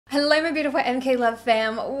my beautiful MK Love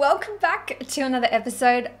fam. Welcome back to another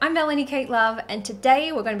episode. I'm Melanie Kate Love, and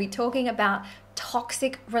today we're going to be talking about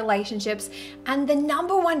toxic relationships and the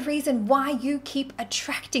number one reason why you keep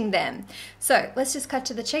attracting them. So let's just cut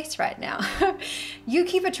to the chase right now. You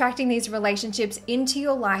keep attracting these relationships into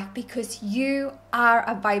your life because you are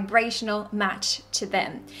a vibrational match to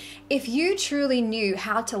them. If you truly knew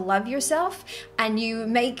how to love yourself and you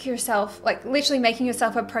make yourself, like literally making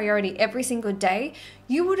yourself a priority every single day,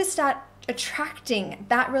 you would start attracting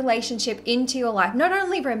that relationship into your life, not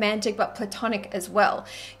only romantic but platonic as well.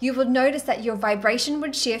 You would notice that your vibration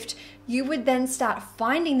would shift. You would then start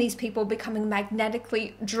finding these people becoming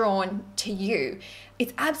magnetically drawn to you.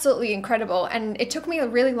 It's absolutely incredible, and it took me a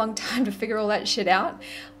really long time to figure all that shit out.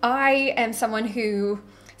 I am someone who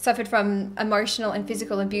suffered from emotional and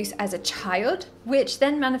physical abuse as a child, which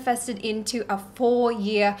then manifested into a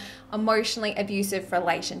 4-year emotionally abusive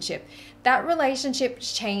relationship. That relationship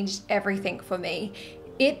changed everything for me.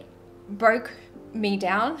 It broke me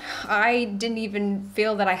down. I didn't even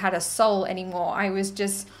feel that I had a soul anymore. I was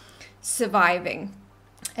just surviving.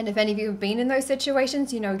 And if any of you have been in those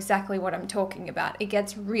situations, you know exactly what I'm talking about. It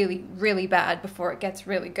gets really, really bad before it gets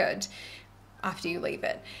really good after you leave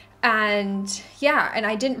it. And yeah, and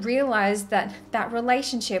I didn't realize that that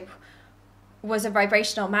relationship was a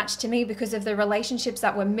vibrational match to me because of the relationships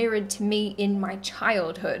that were mirrored to me in my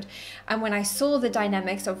childhood. And when I saw the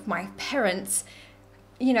dynamics of my parents,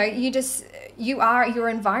 you know, you are your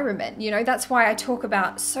environment. You know, that's why I talk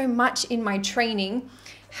about so much in my training,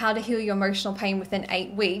 how to heal your emotional pain within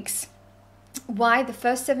 8 weeks, why the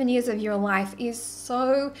first 7 years of your life is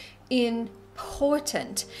so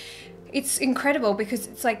important. It's incredible because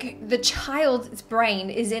it's like the child's brain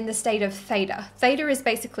is in the state of theta. Theta is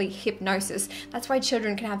basically hypnosis. That's why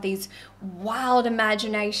children can have these wild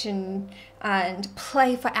imagination and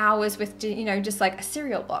play for hours with, you know, just like a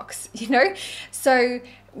cereal box, you know? So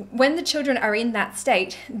when the children are in that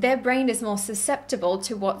state, their brain is more susceptible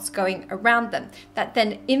to what's going around them. That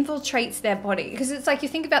then infiltrates their body. Because it's like, you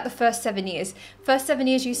think about the first 7 years. First 7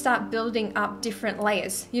 years, you start building up different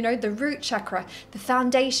layers. You know, the root chakra, the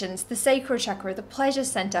foundations, the sacral chakra, the pleasure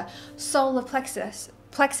center, solar plexus,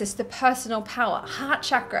 the personal power, heart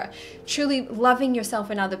chakra, truly loving yourself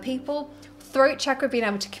and other people, throat chakra, being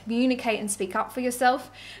able to communicate and speak up for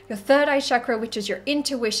yourself, your third eye chakra, which is your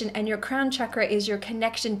intuition, and your crown chakra is your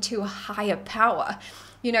connection to a higher power.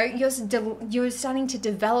 You know, you're starting to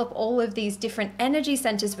develop all of these different energy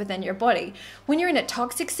centers within your body. When you're in a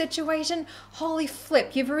toxic situation, holy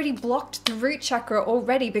flip, you've already blocked the root chakra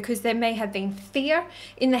already because there may have been fear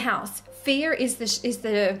in the house. Fear is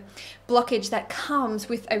the blockage that comes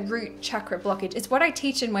with a root chakra blockage. It's what I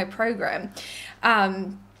teach in my program.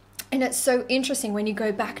 And it's so interesting when you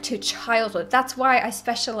go back to childhood. That's why I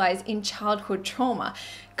specialize in childhood trauma,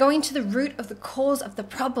 going to the root of the cause of the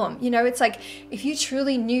problem. You know, it's like, if you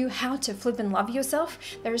truly knew how to flip and love yourself,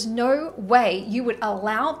 there is no way you would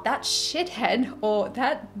allow that shithead or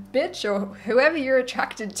that bitch or whoever you're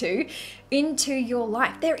attracted to into your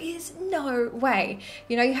life. There is no way.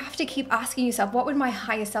 You know, you have to keep asking yourself, what would my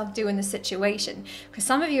higher self do in this situation? Because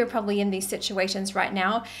some of you are probably in these situations right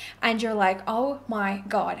now and you're like, oh my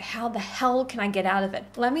God, how the hell can I get out of it?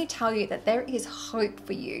 Let me tell you that there is hope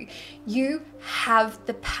for you. You have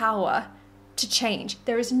the power to change.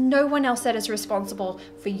 There is no one else that is responsible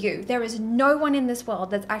for you. There is no one in this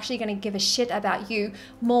world that's actually going to give a shit about you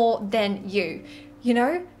more than you. You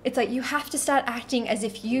know, it's like you have to start acting as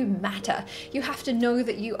if you matter. You have to know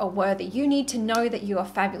that you are worthy. You need to know that you are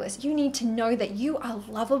fabulous. You need to know that you are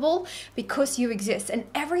lovable because you exist. And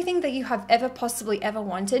everything that you have ever possibly ever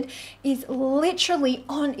wanted is literally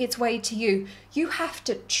on its way to you. You have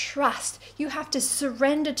to trust. You have to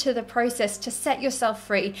surrender to the process to set yourself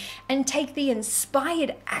free and take the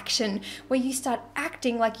inspired action where you start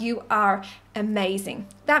acting like you are amazing.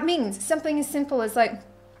 That means something as simple as like,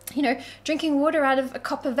 you know, drinking water out of a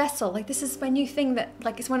copper vessel. Like, this is my new thing that,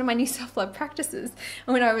 like, is one of my new self-love practices.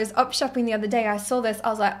 And when I was up shopping the other day, I saw this. I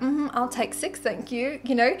was like, I'll take 6, thank you.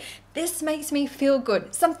 You know, this makes me feel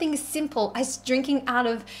good. Something as simple as drinking out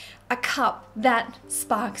of a cup that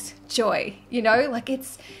sparks joy. You know, like,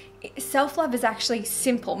 self-love is actually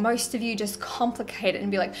simple. Most of you just complicate it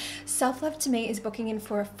and be like, self-love to me is booking in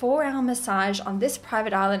for a 4-hour massage on this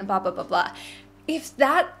private island, blah, blah, blah, blah. If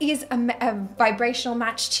that is a vibrational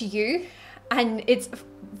match to you and it's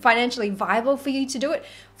financially viable for you to do it,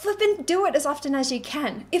 flip and do it as often as you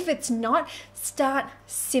can. If it's not, start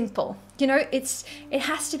simple. You know, it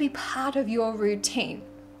has to be part of your routine.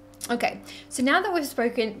 Okay, so now that we've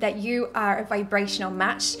spoken that you are a vibrational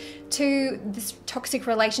match to this toxic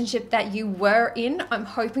relationship that you were in, I'm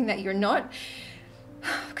hoping that you're not.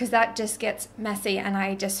 because that just gets messy, and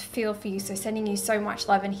I just feel for you. So sending you so much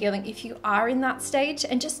love and healing if you are in that stage,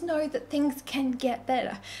 and just know that things can get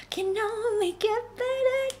better. Can only get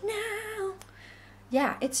better now.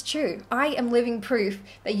 Yeah, it's true. I am living proof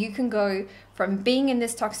that you can go from being in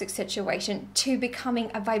this toxic situation to becoming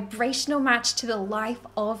a vibrational match to the life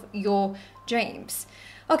of your dreams.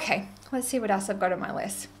 Okay, let's see what else I've got on my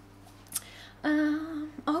list.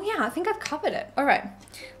 Oh yeah, I think I've covered it. All right,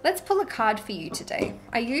 let's pull a card for you today.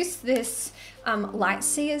 I used this Light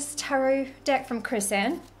Seers Tarot deck from Chris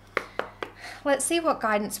Ann. Let's see what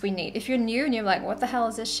guidance we need. If you're new and you're like, what the hell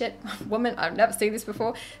is this shit? Woman, I've never seen this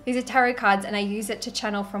before. These are tarot cards, and I use it to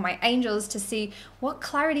channel from my angels to see what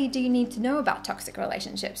clarity do you need to know about toxic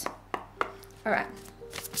relationships. All right,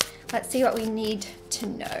 let's see what we need to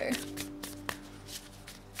know.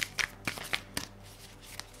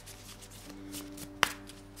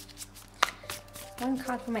 One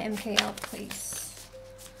card for my MKL, please.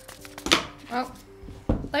 Oh,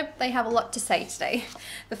 they have a lot to say today.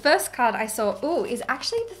 The first card I saw, is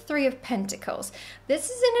actually the Three of Pentacles. This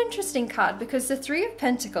is an interesting card because the Three of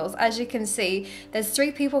Pentacles, as you can see, there's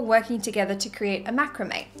three people working together to create a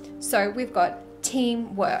macrame. So we've got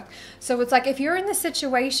teamwork. So it's like if you're in the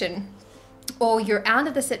situation or you're out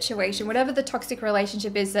of the situation, whatever the toxic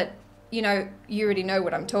relationship is that, you know, you already know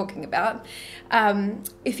what I'm talking about.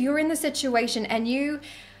 If you're in the situation and you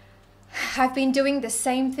have been doing the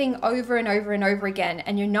same thing over and over and over again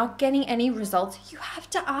and you're not getting any results, you have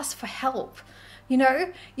to ask for help. You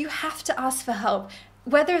know, you have to ask for help.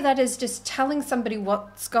 Whether that is just telling somebody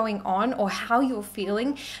what's going on or how you're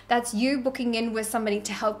feeling, that's you booking in with somebody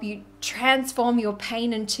to help you transform your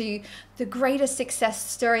pain into the greatest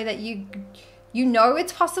success story that you know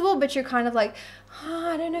it's possible, but you're kind of like,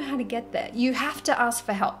 I don't know how to get there. You have to ask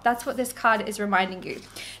for help. That's what this card is reminding you.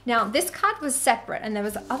 Now, this card was separate, and there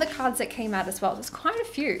was other cards that came out as well. There's quite a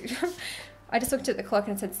few. I just looked at the clock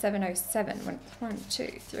and it said 7:07. 1, 2,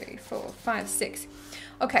 3, 4, 5, 6.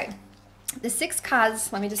 Okay, the 6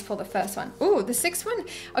 cards. Let me just pull the first one. Ooh, the 6th one.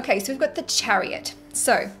 Okay, so we've got the Chariot.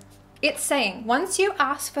 So it's saying once you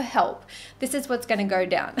ask for help, this is what's going to go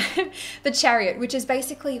down. The Chariot, which is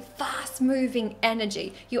basically fast moving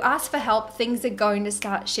energy. You ask for help, things are going to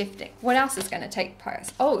start shifting. What else is going to take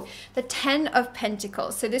place? Oh, the 10 of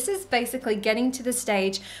Pentacles. So this is basically getting to the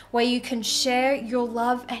stage where you can share your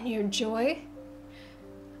love and your joy.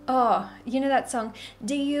 Oh, you know that song,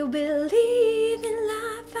 do you believe in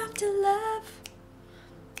life after love?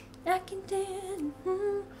 I can dance.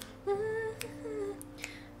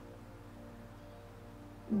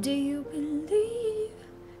 Do you believe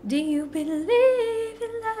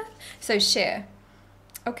in love? So share.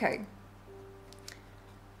 Okay.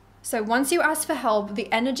 So once you ask for help, the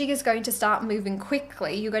energy is going to start moving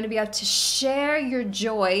quickly. You're going to be able to share your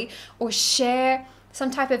joy or share some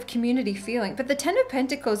type of community feeling. But the 10 of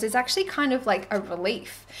Pentacles is actually kind of like a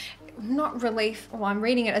relief. Not relief, well, I'm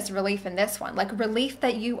reading it as relief in this one, like relief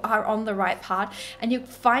that you are on the right path and you're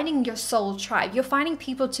finding your soul tribe. You're finding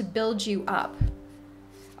people to build you up.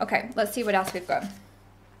 Okay, let's see what else we've got.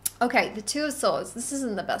 Okay, the Two of Swords. This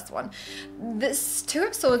isn't the best one. This Two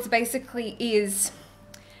of Swords basically is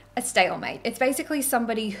a stalemate. It's basically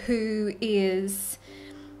somebody who is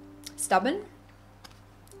stubborn.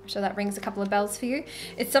 I'm sure that rings a couple of bells for you.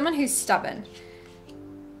 It's someone who's stubborn.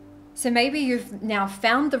 So maybe you've now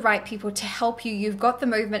found the right people to help you. You've got the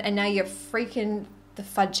movement and now you're freaking the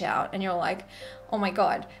fudge out and you're like, oh my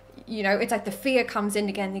God. You know, it's like the fear comes in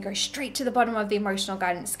again. You go straight to the bottom of the emotional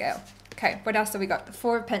guidance scale. Okay, what else have we got? The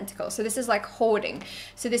Four of Pentacles. So this is like hoarding.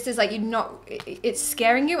 So this is like it's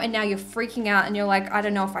scaring you and now you're freaking out and you're like, I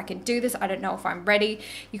don't know if I can do this. I don't know if I'm ready.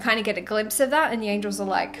 You kind of get a glimpse of that and the angels are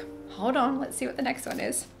like, hold on, let's see what the next one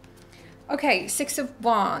is. Okay, Six of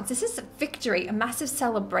Wands. This is victory, a massive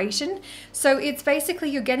celebration. So it's basically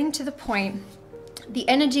you're getting to the point, the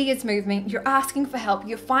energy is moving, you're asking for help,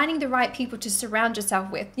 you're finding the right people to surround yourself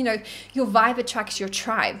with. You know, your vibe attracts your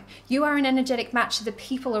tribe. You are an energetic match to the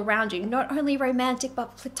people around you, not only romantic,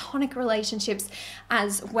 but platonic relationships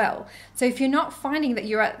as well. So if you're not finding that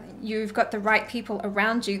you've got the right people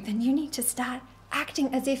around you, then you need to start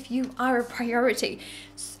acting as if you are a priority.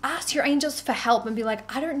 Ask your angels for help and be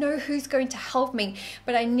like, I don't know who's going to help me,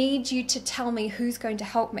 but I need you to tell me who's going to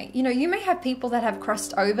help me. You know, you may have people that have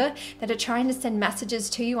crossed over that are trying to send messages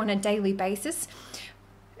to you on a daily basis.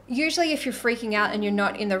 Usually if you're freaking out and you're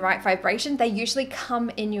not in the right vibration, they usually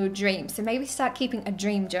come in your dreams. So maybe start keeping a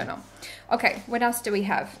dream journal. Okay, what else do we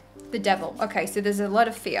have? The Devil. Okay, so there's a lot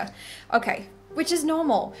of fear. Okay, which is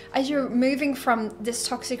normal. As you're moving from this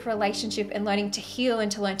toxic relationship and learning to heal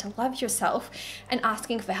and to learn to love yourself and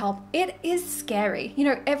asking for help, it is scary. You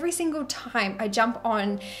know, every single time I jump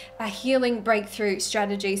on a healing breakthrough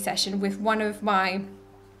strategy session with one of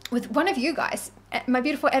you guys, my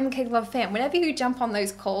beautiful MK Love fam, whenever you jump on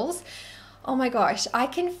those calls, oh my gosh, I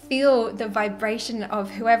can feel the vibration of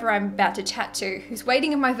whoever I'm about to chat to, who's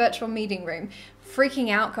waiting in my virtual meeting room, freaking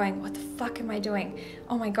out, going, what the fuck am I doing?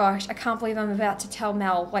 Oh my gosh, I can't believe I'm about to tell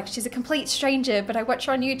Mel. Like, she's a complete stranger, but I watch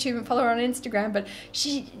her on YouTube and follow her on Instagram, but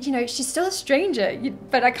she, you know, she's still a stranger,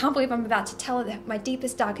 but I can't believe I'm about to tell her my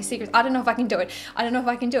deepest, darkest secrets. I don't know if I can do it. I don't know if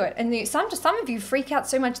I can do it. And some of you freak out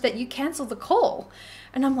so much that you cancel the call.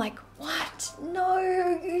 And I'm like, what?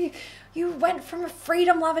 No, you went from a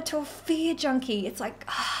freedom lover to a fear junkie. It's like,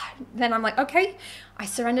 then I'm like, okay, I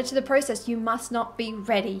surrender to the process. You must not be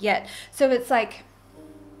ready yet. So it's like,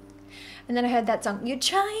 and then I heard that song, you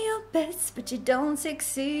try your best, but you don't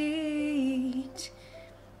succeed.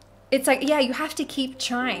 It's like, yeah, you have to keep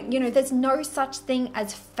trying. You know, there's no such thing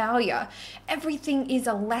as failure. Everything is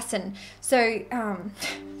a lesson. So,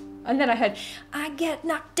 and then I heard, I get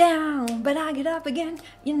knocked down, but I get up again.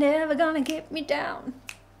 You're never gonna get me down.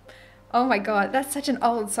 Oh my God, that's such an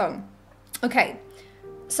old song. Okay,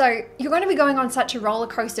 so you're going to be going on such a roller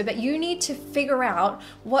coaster, but you need to figure out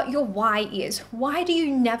what your why is. Why do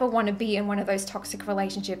you never want to be in one of those toxic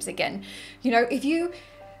relationships again? You know, if you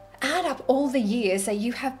add up all the years that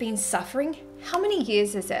you have been suffering, how many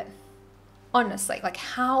years is it? Honestly, like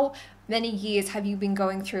how many years have you been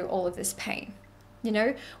going through all of this pain? You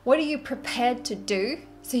know, what are you prepared to do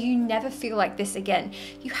so you never feel like this again?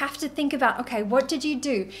 You have to think about, okay, what did you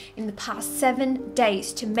do in the past 7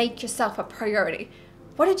 days to make yourself a priority?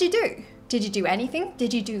 What did you do? Did you do anything?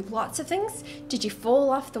 Did you do lots of things? Did you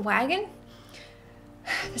fall off the wagon?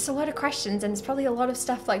 There's a lot of questions, and there's probably a lot of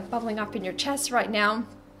stuff like bubbling up in your chest right now.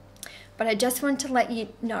 But I just want to let you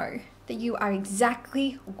know that you are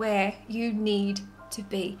exactly where you need to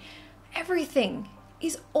be. Everything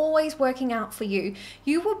is always working out for you.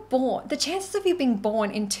 You were born, the chances of you being born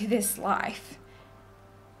into this life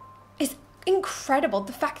is incredible.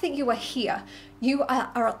 The fact that you are here, you're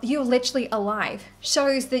literally alive,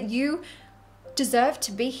 shows that you deserve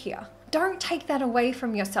to be here. Don't take that away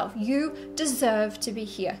from yourself. You deserve to be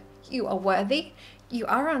here. You are worthy. You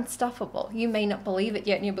are unstoppable. You may not believe it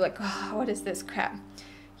yet, and you'll be like, oh, what is this crap?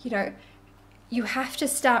 You know, you have to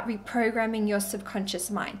start reprogramming your subconscious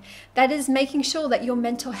mind. That is making sure that your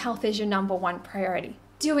mental health is your number one priority.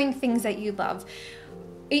 Doing things that you love.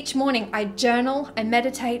 Each morning I journal, I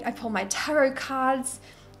meditate, I pull my tarot cards.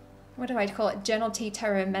 What do I call it? Journal, tea,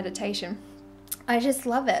 tarot, meditation. I just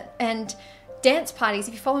love it. And dance parties,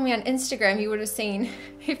 if you follow me on Instagram, you would have seen,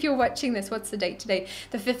 if you're watching this, what's the date today?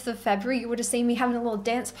 The 5th of February, you would have seen me having a little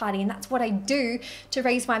dance party, and that's what I do to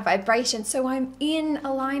raise my vibration. So I'm in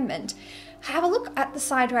alignment. Have a look at the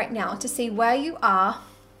side right now to see where you are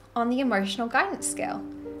on the emotional guidance scale.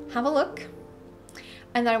 Have a look.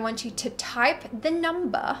 And then I want you to type the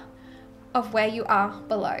number of where you are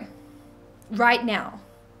below right now,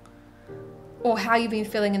 or how you've been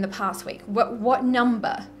feeling in the past week. What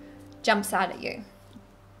number jumps out at you?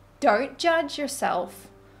 Don't judge yourself.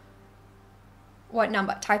 What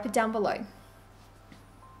number? Type it down below.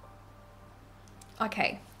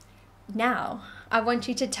 Okay, now I want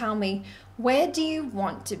you to tell me, where do you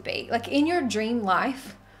want to be? Like in your dream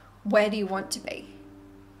life, where do you want to be?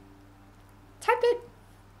 Type it.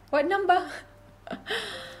 What number?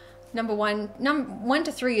 Number 1. 1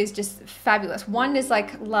 to 3 is just fabulous. 1 is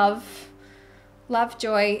like love,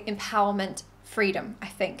 joy, empowerment, freedom, I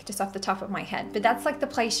think, just off the top of my head. But that's like the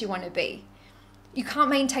place you want to be. You can't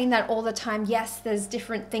maintain that all the time. Yes, there's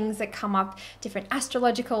different things that come up, different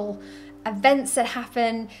astrological events that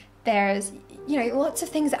happen. There's, you know, lots of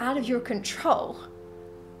things out of your control.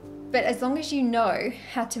 But as long as you know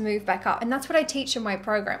how to move back up, and that's what I teach in my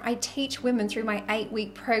program. I teach women through my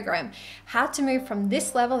 8-week program how to move from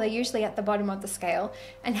this level, they're usually at the bottom of the scale,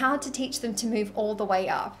 and how to teach them to move all the way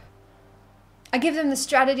up. I give them the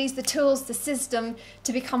strategies, the tools, the system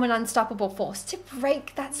to become an unstoppable force, to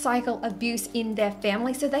break that cycle of abuse in their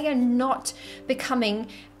family so they are not becoming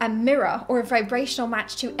a mirror or a vibrational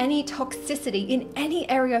match to any toxicity in any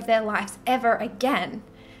area of their lives ever again.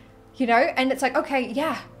 You know, and it's like, okay,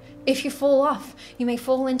 yeah, if you fall off, you may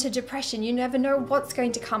fall into depression. You never know what's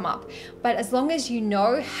going to come up. But as long as you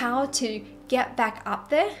know how to get back up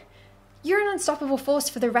there, you're an unstoppable force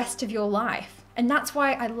for the rest of your life. And that's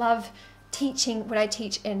why I love teaching what I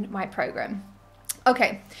teach in my program.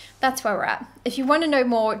 Okay, that's where we're at. If you want to know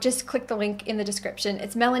more, just click the link in the description.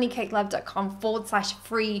 It's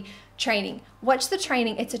melaniekatelove.com/free training. Watch the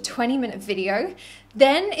training. It's a 20-minute video.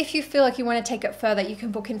 Then if you feel like you want to take it further, you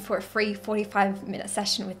can book in for a free 45-minute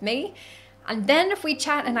session with me. And then if we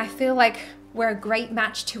chat and I feel like we're a great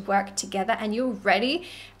match to work together and you're ready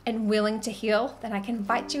and willing to heal, then I can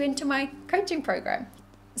invite you into my coaching program.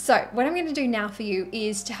 So what I'm going to do now for you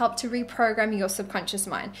is to help to reprogram your subconscious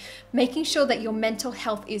mind, making sure that your mental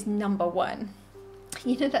health is number one.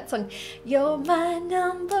 You know that song, you're my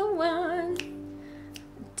number one.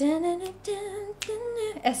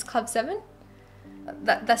 S Club 7?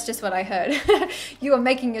 That's just what I heard. You are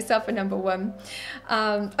making yourself a number one.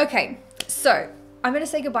 Okay, so I'm going to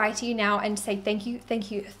say goodbye to you now and say thank you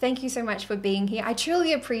so much for being here. I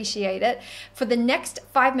truly appreciate it. For the next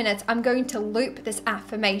 5 minutes, I'm going to loop this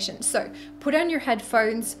affirmation. So put on your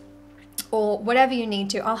headphones or whatever you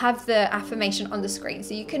need to. I'll have the affirmation on the screen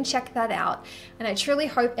so you can check that out. And I truly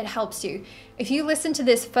hope it helps you. If you listen to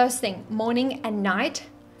this first thing, morning and night,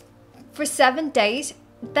 for 7 days,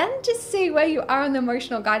 then just see where you are on the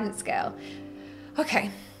emotional guidance scale.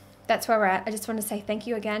 Okay. That's where we're at. I just want to say thank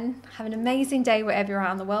you again. Have an amazing day wherever you are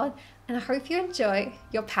in the world. And I hope you enjoy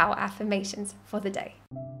your power affirmations for the day.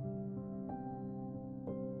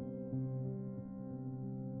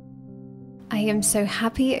 I am so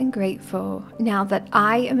happy and grateful now that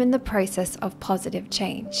I am in the process of positive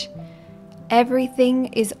change. Everything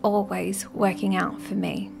is always working out for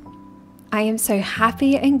me. I am so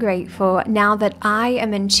happy and grateful now that I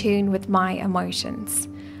am in tune with my emotions.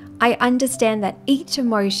 I understand that each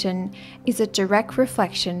emotion is a direct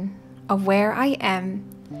reflection of where I am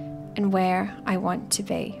and where I want to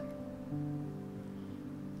be.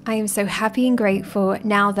 I am so happy and grateful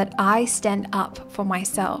now that I stand up for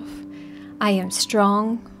myself. I am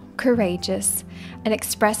strong, courageous, and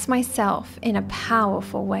express myself in a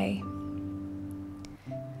powerful way.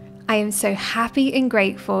 I am so happy and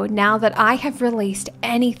grateful now that I have released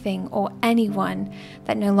anything or anyone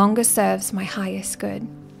that no longer serves my highest good.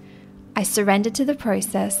 I surrender to the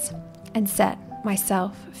process and set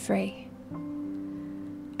myself free.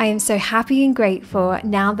 I am so happy and grateful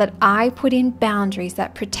now that I put in boundaries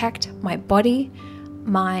that protect my body,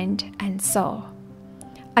 mind, and soul.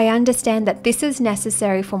 I understand that this is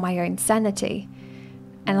necessary for my own sanity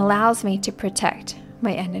and allows me to protect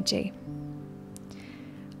my energy.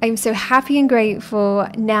 I am so happy and grateful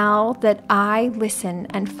now that I listen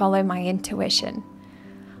and follow my intuition.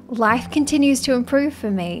 Life continues to improve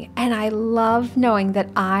for me, and I love knowing that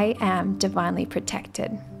I am divinely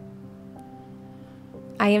protected.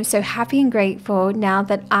 I am so happy and grateful now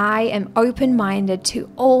that I am open-minded to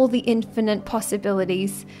all the infinite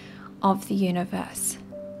possibilities of the universe.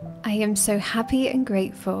 I am so happy and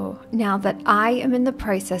grateful now that I am in the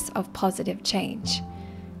process of positive change.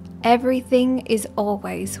 Everything is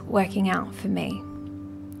always working out for me.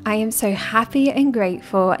 I am so happy and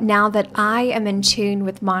grateful now that I am in tune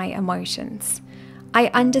with my emotions. I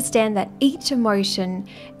understand that each emotion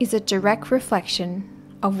is a direct reflection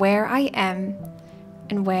of where I am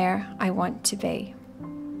and where I want to be.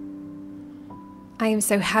 I am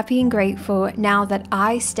so happy and grateful now that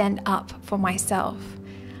I stand up for myself.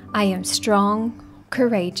 I am strong,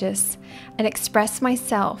 courageous, and express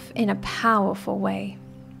myself in a powerful way.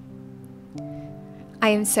 I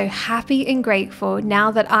am so happy and grateful now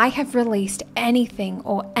that I have released anything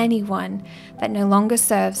or anyone that no longer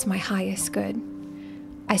serves my highest good.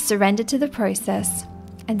 I surrender to the process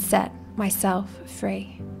and set myself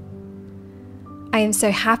free. I am so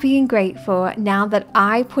happy and grateful now that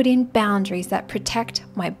I put in boundaries that protect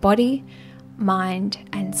my body, mind,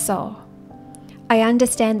 and soul. I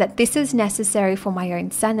understand that this is necessary for my own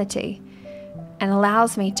sanity and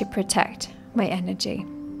allows me to protect my energy.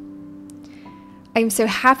 I'm so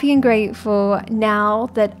happy and grateful now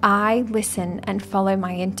that I listen and follow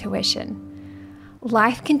my intuition.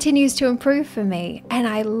 Life continues to improve for me, and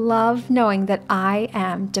I love knowing that I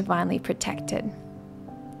am divinely protected.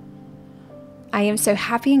 I am so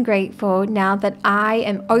happy and grateful now that I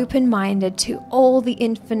am open-minded to all the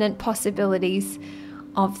infinite possibilities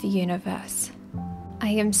of the universe. I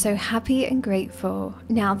am so happy and grateful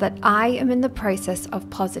now that I am in the process of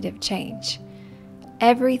positive change.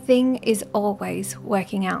 Everything is always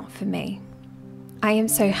working out for me. I am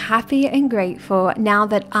so happy and grateful now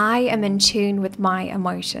that I am in tune with my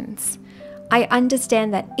emotions. I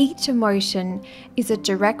understand that each emotion is a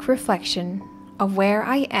direct reflection of where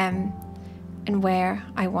I am and where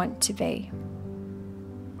I want to be.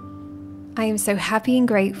 I am so happy and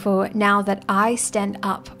grateful now that I stand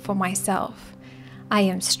up for myself. I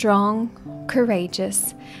am strong,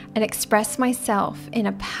 courageous, and express myself in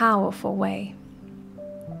a powerful way.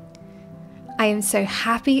 I am so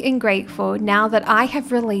happy and grateful now that I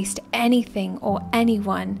have released anything or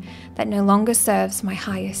anyone that no longer serves my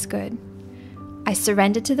highest good. I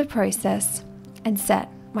surrender to the process and set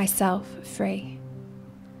myself free.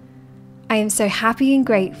 I am so happy and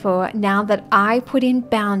grateful now that I put in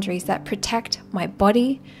boundaries that protect my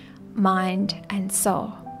body, mind, and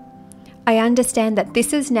soul. I understand that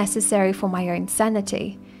this is necessary for my own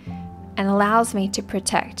sanity and allows me to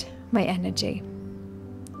protect my energy.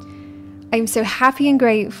 I am so happy and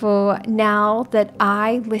grateful now that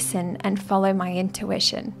I listen and follow my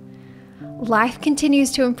intuition. Life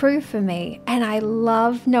continues to improve for me, and I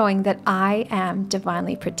love knowing that I am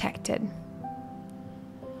divinely protected.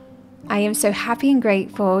 I am so happy and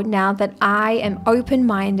grateful now that I am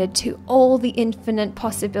open-minded to all the infinite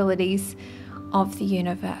possibilities of the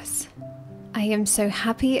universe. I am so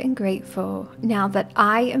happy and grateful now that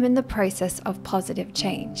I am in the process of positive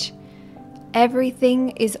change. Everything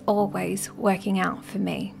is always working out for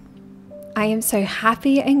me. I am so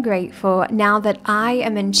happy and grateful now that I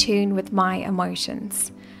am in tune with my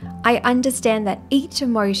emotions. I understand that each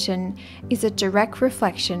emotion is a direct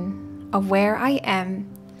reflection of where I am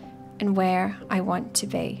and where I want to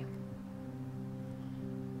be.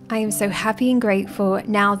 I am so happy and grateful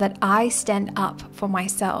now that I stand up for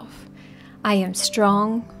myself. I am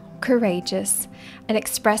strong, courageous, and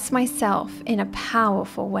express myself in a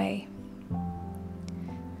powerful way.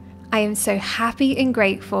 I am so happy and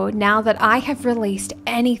grateful now that I have released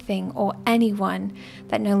anything or anyone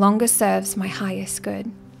that no longer serves my highest good.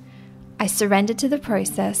 I surrender to the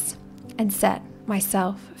process and set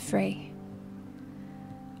myself free.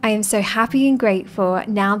 I am so happy and grateful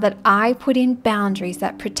now that I put in boundaries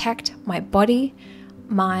that protect my body,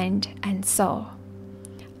 mind, and soul.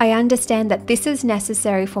 I understand that this is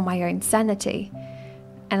necessary for my own sanity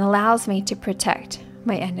and allows me to protect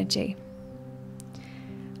my energy.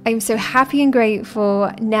 I am so happy and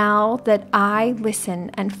grateful now that I listen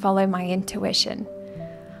and follow my intuition.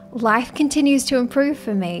 Life continues to improve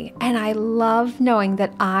for me, and I love knowing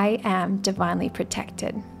that I am divinely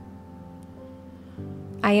protected.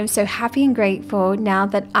 I am so happy and grateful now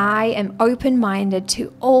that I am open-minded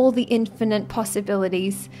to all the infinite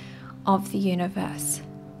possibilities of the universe.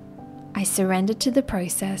 I surrender to the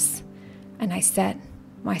process and I set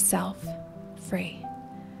myself free.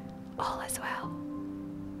 All is well.